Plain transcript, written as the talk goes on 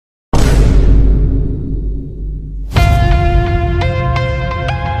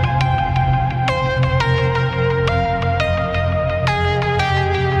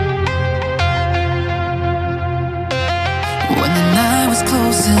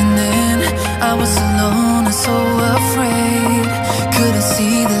I was alone and so afraid, couldn't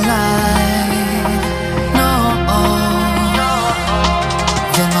see the light. No.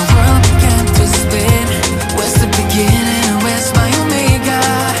 Then my world began to spin. Where's the beginning and where's my omega?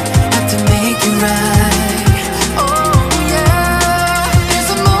 Have to make it right. Oh yeah. There's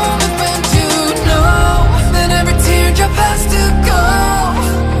a moment when you know that every teardrop has to go.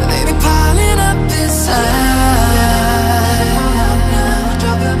 They've been piling up inside.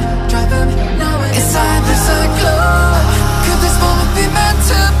 Inside there's a glow. Could this moment be meant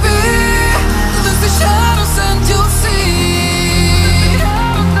to be? Lose the shadows and you'll see.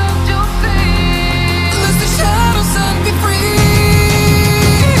 Lose the shadows and be free.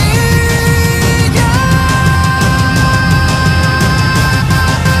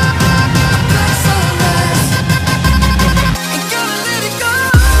 Black sunrise. Ain't gotta let it go.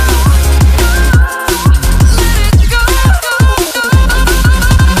 Let it go.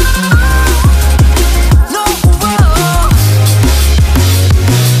 No,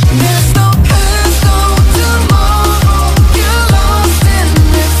 there's no past, no tomorrow. You're lost in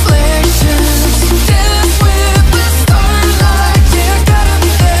reflections. Dance with the starlight. Yeah, gotta be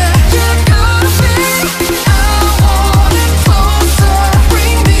there. Yeah, gotta be. I want it closer.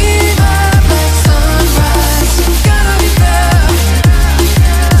 Bring me my black sunrise. Gotta be there.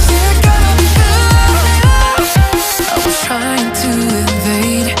 Yeah, gotta be there. I was trying to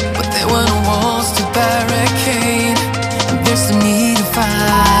invade, but there were no walls to barricade. And there's no need to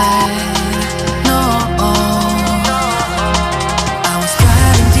fight. No. I was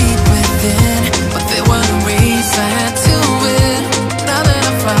gliding deep within, but there were no race I had to win. Now that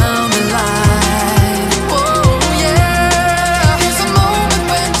I found the light. Oh yeah. There's a moment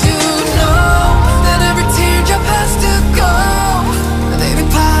when you know that every teardrop has to go. They've been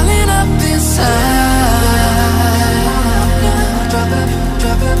piling up inside.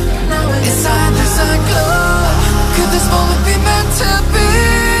 Inside there's a glow. Could this moment be meant to be?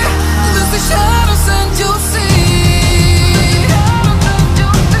 Lose the shadows and you'll see.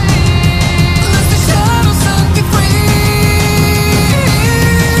 Lose the shadows and be free.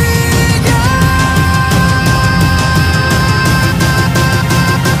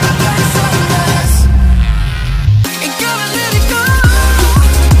 Black sunrise. Ain't gotta let it go.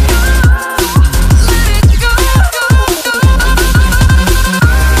 Let it go.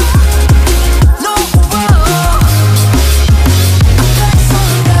 No. Black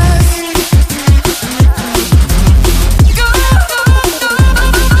sunrise. Go.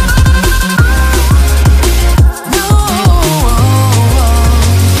 No.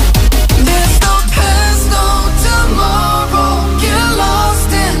 There's no past, no tomorrow. You're lost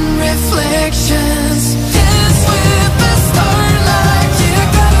in reflections. Dance with the starlight. Yeah,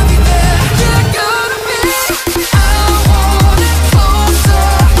 gotta be there. Yeah, gotta be. I want it closer.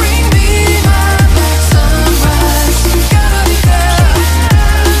 Bring me my black sunrise. Gotta be there.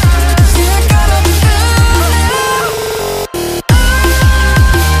 Yeah, gotta be there.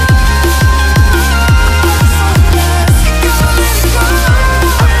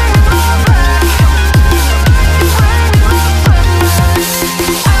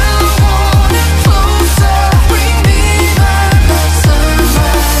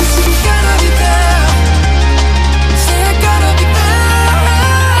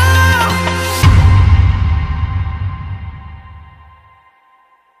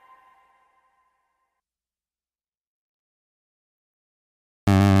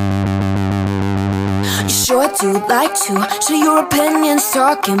 You sure do like to share your opinions,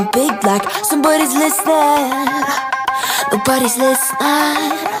 talking big like somebody's listening. Nobody's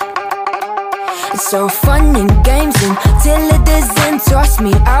listening. It's so fun and games until it doesn't. Toss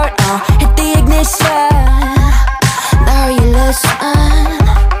me out, I'll hit the ignition. Now you listen.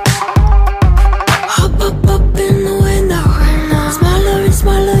 Hop up in the window. Smaller and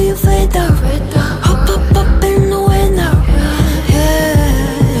smaller you fade out. Hop up in the window.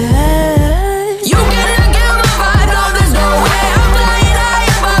 You cannot get my vibe, no there's no way. I'm flying high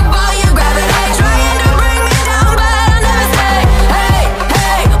above all your gravity, trying to bring me down, but I'll never stay. Hey,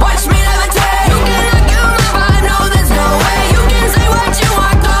 hey, watch me levitate. You cannot get my vibe, no there's no way. You can say what you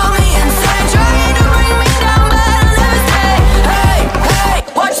want, call me insane, trying to bring me down, but I'll never stay. Hey, hey,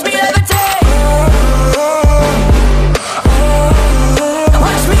 watch me levitate.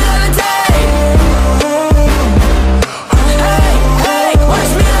 Watch me levitate. Hey, hey,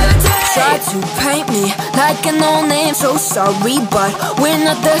 watch me levitate. Try to paint me like a no-name, so sorry, but we're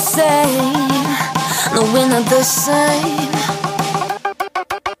not the same. No, we're not the same.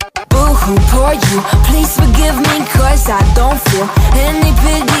 Boo-hoo, poor you, please forgive me, cause I don't feel any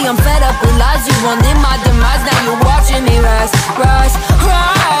pity. I'm fed up with lies, you wanted my demise, now you're watching me rise, rise,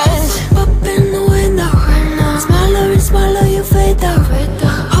 rise. Up in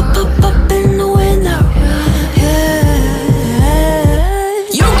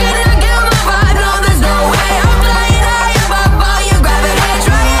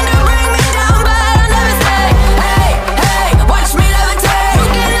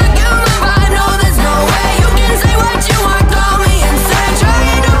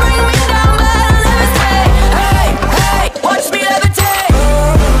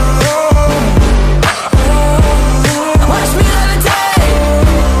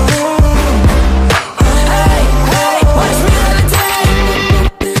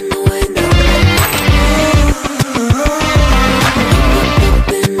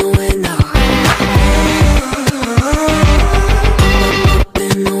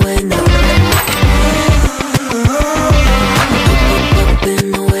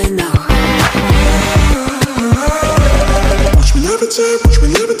levitate, watch me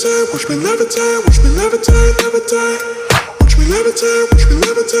levitate, watch me levitate, watch me levitate, levitate. Watch me levitate, watch me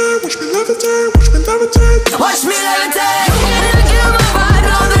levitate, watch me levitate, watch me levitate. Watch me levitate. You gotta kill my vibe,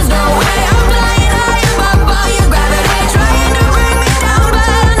 no, there's no way. I'm flying high above all your gravity, trying to bring me down, but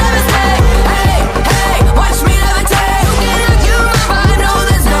I'll never stay. Hey, hey, watch me levitate. You gotta kill my vibe, no,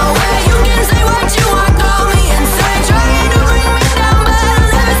 there's no way. You can say what you want, call me insane, trying to bring me down, but I'll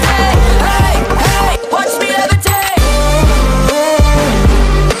never stay. Hey, hey, watch me levitate.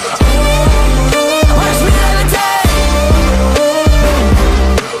 Watch me levitate.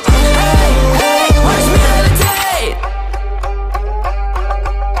 Hey, hey, watch me levitate.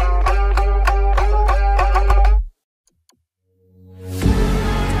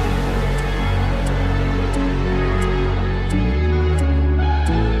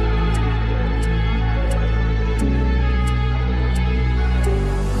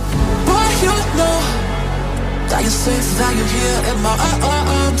 But you know that you're safe, that you're here in my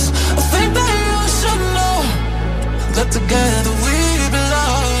arms. I think that you should know that together we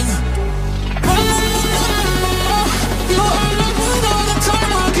belong. You are not with all the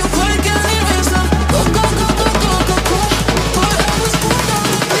time, I can wake and leave it some. Go, go, go, go, go, go, go. But I was born on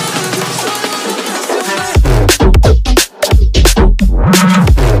the feelings, I'm trying to miss you, babe.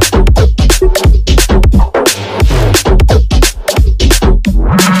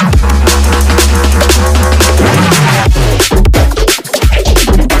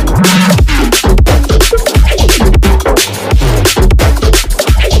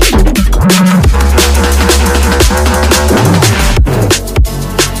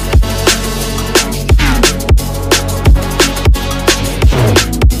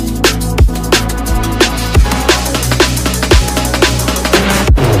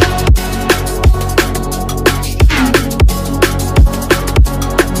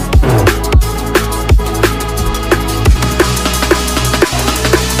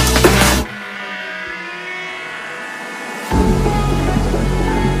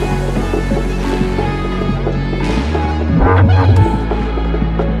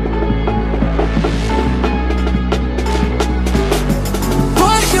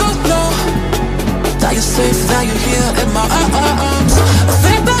 But you know that you're safe, that you're here in my arms. I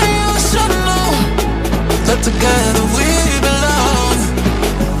think that you should know that together we belong.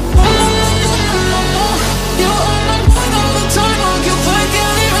 You are not with all the time, I can wake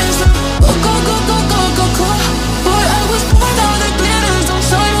and leave it some. Go, go, go, go, go, go, go. But I was born on the glitters, I'm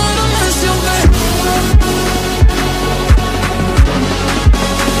sorry when I miss you, babe.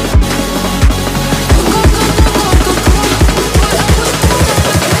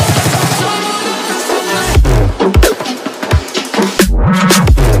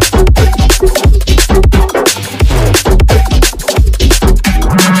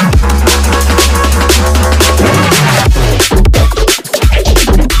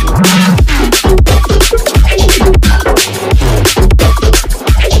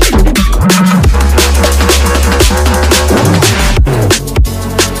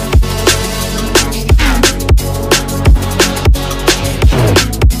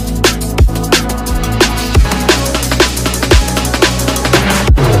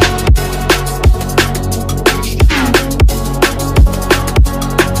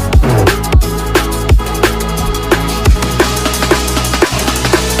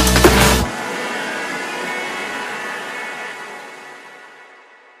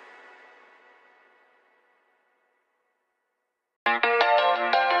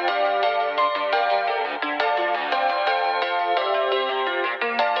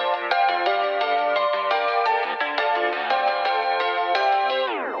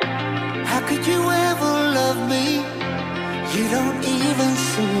 How could you ever love me? You don't even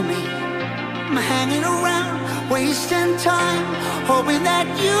see me. I'm hanging around, wasting time, hoping that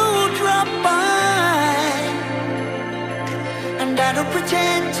you drop by. And I don't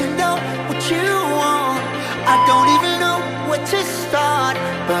pretend to know what you want. I don't even know where to start,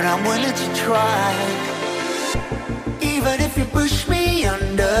 but I'm willing to try. Even if you push me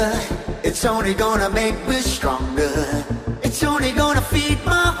under, it's only gonna make me stronger. It's only gonna feed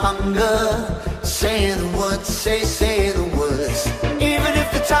my hunger. Say the words, say the words. Even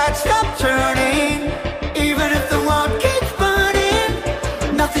if the tide stops turning, even if the world keeps burning,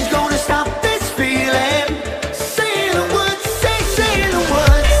 nothing's gonna stop this feeling. Say the words, say the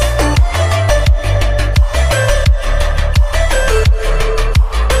words.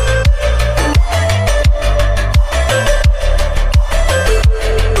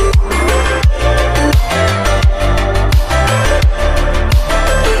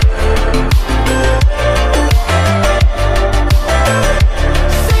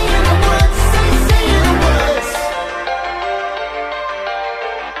 Say the words, say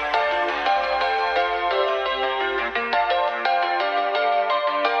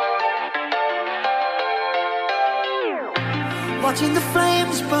watching the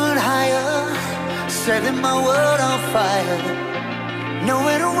flames burn higher, setting my world on fire.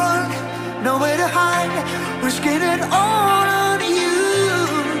 Nowhere to run, nowhere to hide, risking it all on you.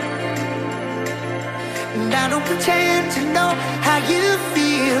 And I don't pretend to know how you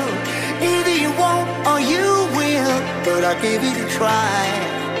feel. Either you won't or you will, but I gave it a try.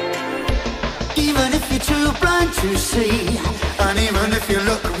 Even if you're too blind to see, and even if you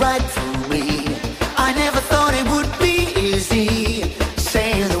look right through me, I never thought it would be easy.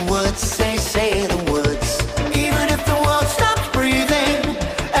 Say the words, say the words. Even if the world stops breathing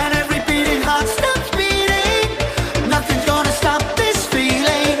and every beating heart stops beating, nothing's gonna stop this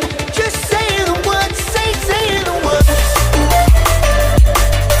feeling. Just say the words, say the words.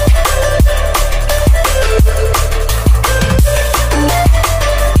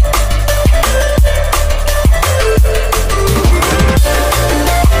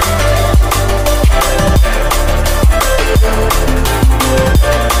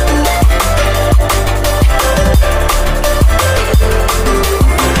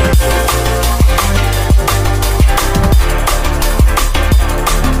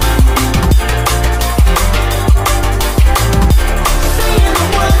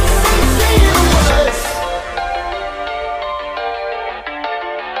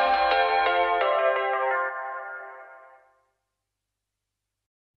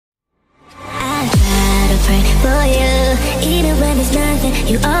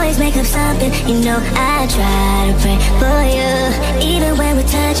 You always make up something, you know I try to pray for you. Even when we're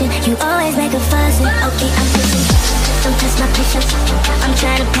touching, you always make a fuss. Okay, I'm pushing, don't test my patience. I'm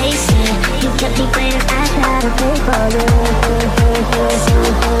trying to pace it. You kept me waiting, I try to pray for you.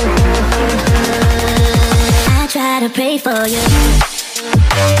 I try to pray for you.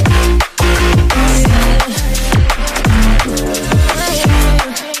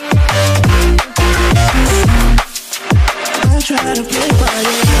 Try to play for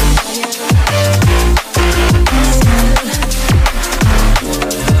you.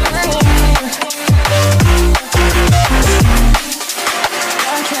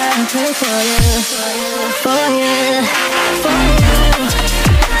 I try to play for you, for you, for you.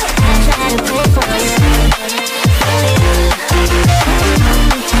 I try to play for you, for you.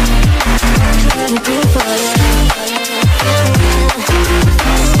 I try to play for you, for you.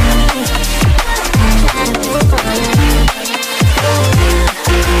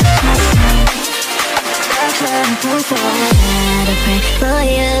 For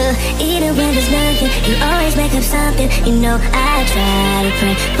you, even when there's nothing, you always make up something. You know I try to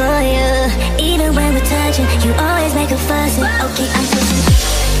pray for you. Even when we're touching, you always make a fuss. Okay, I'm pushing,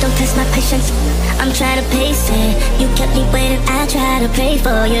 don't test my patience. I'm trying to pace it. You kept me waiting, I try to pray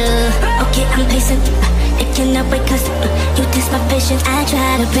for you. Okay, I'm pacing, it cannot wait 'cause you test my patience. I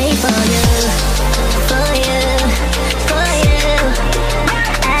try to pray for you, for you, for you.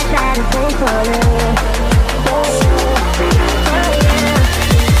 I try to pray for you.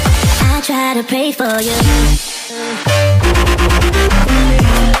 I try to pray for you.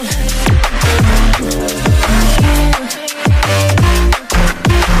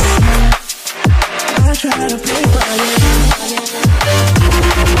 I try to pray for you. I try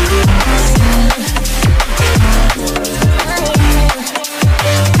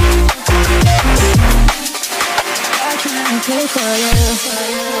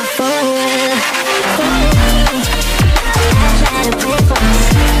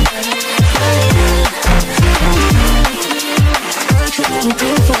to pray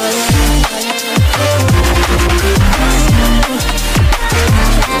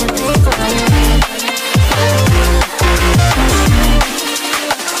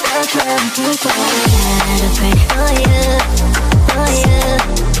for you, for you,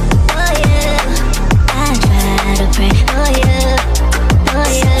 for you. I try to pray for you.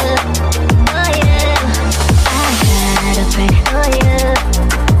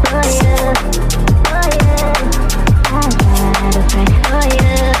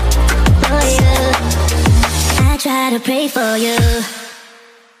 To pray for you.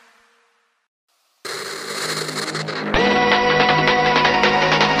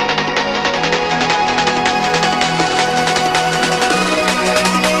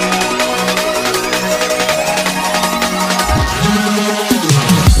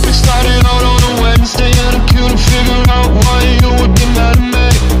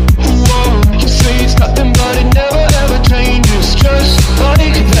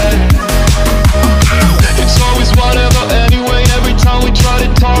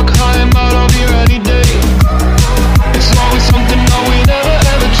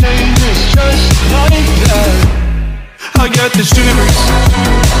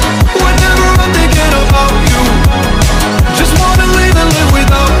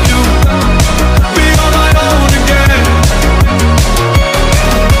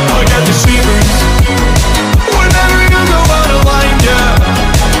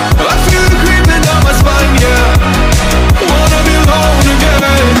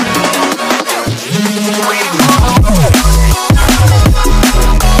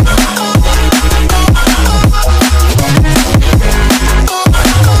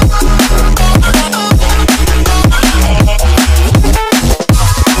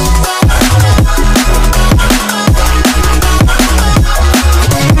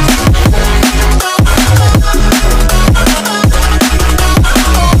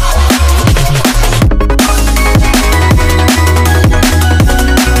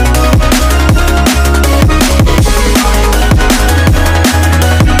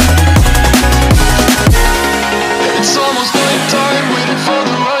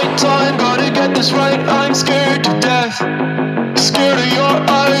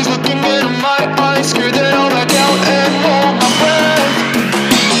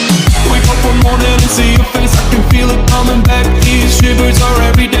 see your face, I can feel it coming back. These shivers are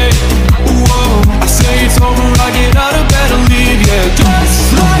every day. Whoa, I say it's over, I get out of bed and leave, yeah.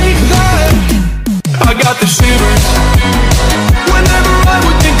 Just like that, I got the shivers whenever I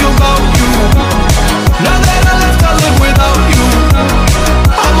would think about you. Now that I left, I live without you.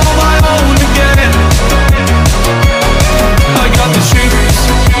 I'm on my own again. I got the shivers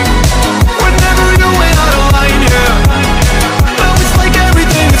whenever you ain't out of line, yeah. Now it's like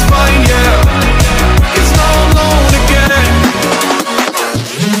everything is fine, yeah. 'Cause now I'm alone again.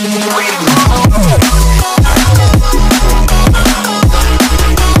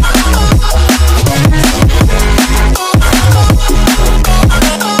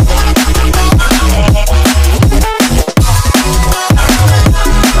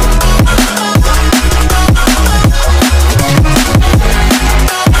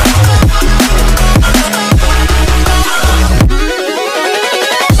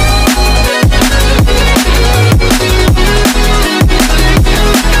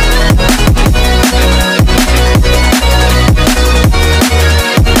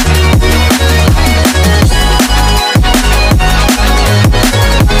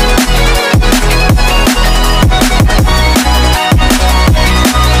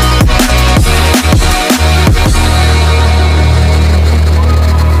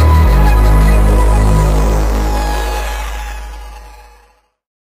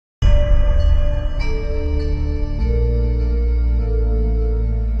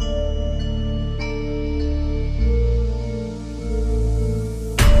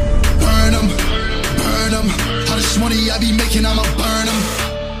 I be making, I'ma burn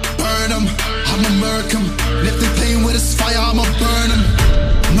them, I'ma murk 'em. And if they playing with this fire, I'ma burn them.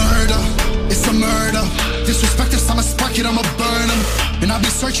 Murder, it's a murder. Disrespect us, I'ma spark it, I'ma burn them. And I be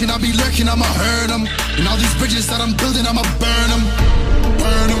searching, I be lurking, I'ma hurt them. And all these bridges that I'm building, I'ma burn them.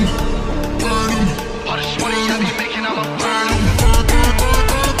 Burn them, burn them. All this money I be making, I'ma burn them.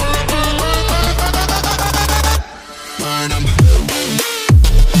 Burn them.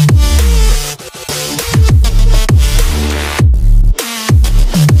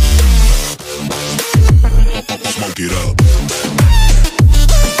 Smoke it up.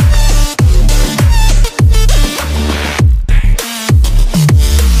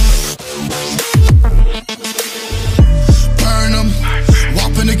 Burn 'em.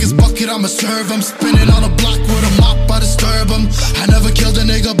 Whop a nigga's bucket, I'ma serve 'em. Spinning on a block with a mop, I disturb 'em. I never killed a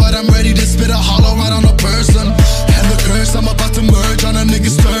nigga, but I'm ready to spit a hollow right on a person. And the curse, I'm about to merge on a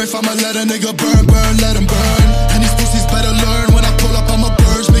nigga's turf. I'ma let a nigga burn, burn, let him burn. And these pussies better learn. When I pull up, I'ma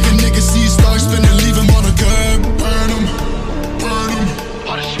burst. Make a nigga see stars spinning, leave him on a curb. Burn 'em, burn 'em.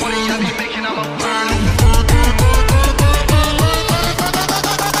 All this money I be making, I'ma burn 'em.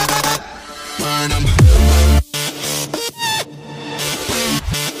 Burn 'em.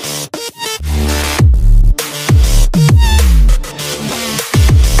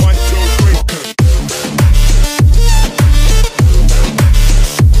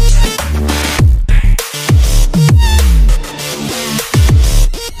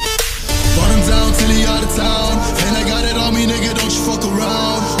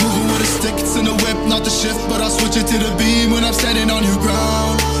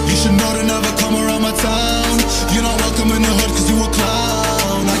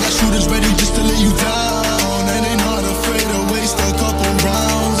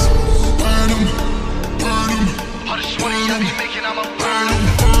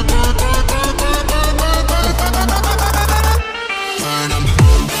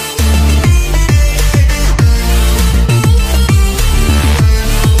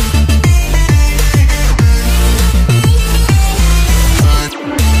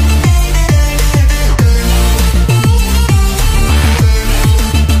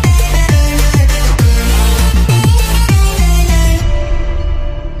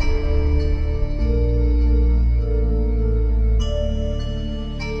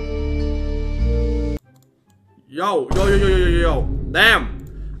 Yo. Damn.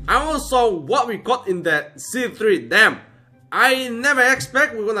 I also what we got in that C3. Damn. I never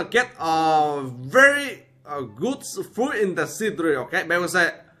expect we're gonna get a very good fruit in the C3, okay? Because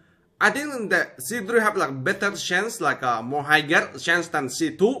I think that C3 have like better chance, like more higher chance than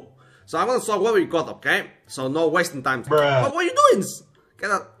C2. So I'm gonna show what we got, okay? So no wasting time. Bruh. What are you doing?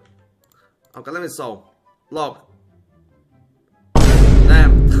 Get out. Okay, let me show. Look.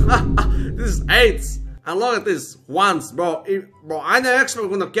 Damn. This is 8. And look at this once, bro. Bro, I never expect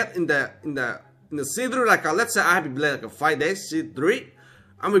we're gonna get in the C3. Like let's say I have played like 5 days C3,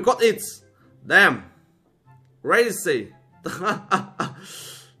 and we got it. Damn, crazy.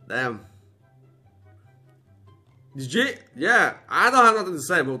 Damn. GG. Yeah, I don't have nothing to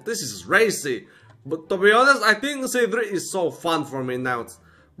say, but this is crazy. But to be honest, I think C3 is so fun for me now.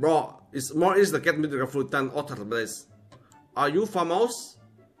 Bro, it's more easy to get mythical fruit than other place. Are you famous?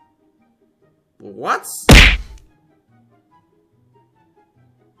 What?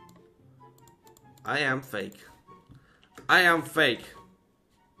 I am fake. I am fake.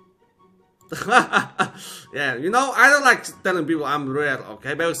 Yeah, you know, I don't like telling people I'm real,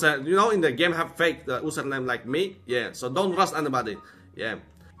 okay? Because, you know, in the game have fake the username like me. Yeah, so don't trust anybody. Yeah.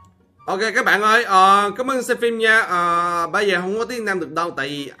 Ok các bạn ơi, cảm ơn xem phim nha. Bây giờ không có tiếng Nam được đâu, tại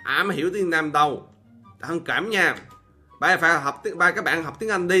vì ảm hiểu tiếng Nam đâu. Thông cảm nha. Bây giờ phải học tiếng, các bạn học tiếng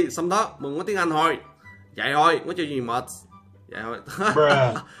Anh đi, xong đó đừng có tiếng Anh thôi. Vậy thôi, có chuyện gì mệt. Vậy thôi.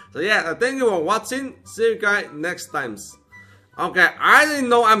 So yeah, thank you for watching. See you guys next times. Okay, I didn't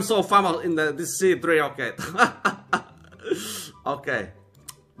know I'm so famous in this C3. Okay. Okay.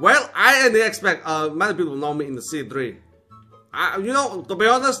 Well, I didn't expect many people know me in the C3. You know, to be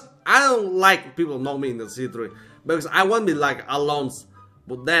honest, I don't like people know me in the C3 because I want to be like alone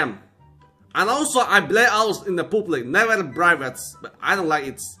with them. And also, I play out in the public, never in private. But I don't like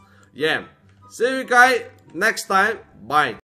it. Yeah. See you guys next time. Bye.